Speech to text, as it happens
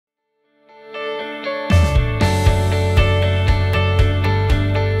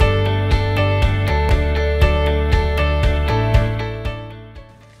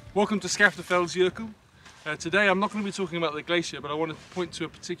Welcome to Skafterfeldsjökull. Today I'm not going to be talking about the glacier, but I want to point to a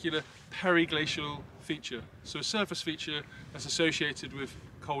particular periglacial feature. So a surface feature that's associated with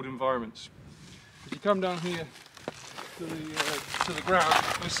cold environments. If you come down here to the ground,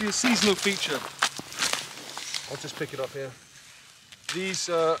 you'll see a seasonal feature. I'll just pick it up here.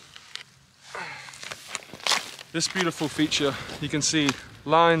 This beautiful feature, you can see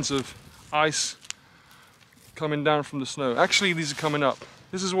lines of ice coming down from the snow. Actually, these are coming up.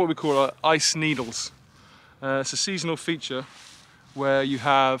 This is what we call ice needles. It's a seasonal feature where you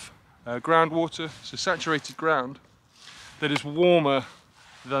have groundwater, so saturated ground, that is warmer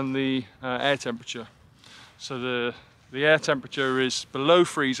than the air temperature. So the air temperature is below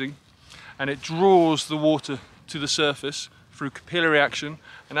freezing and it draws the water to the surface through capillary action,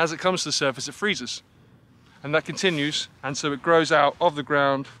 and as it comes to the surface it freezes. And that continues, and so it grows out of the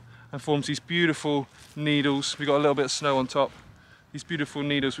ground and forms these beautiful needles. We've got a little bit of snow on top. These beautiful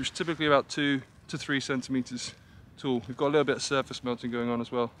needles, which are typically about 2 to 3 centimeters tall. We've got a little bit of surface melting going on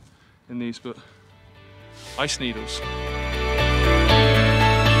as well in these, but ice needles.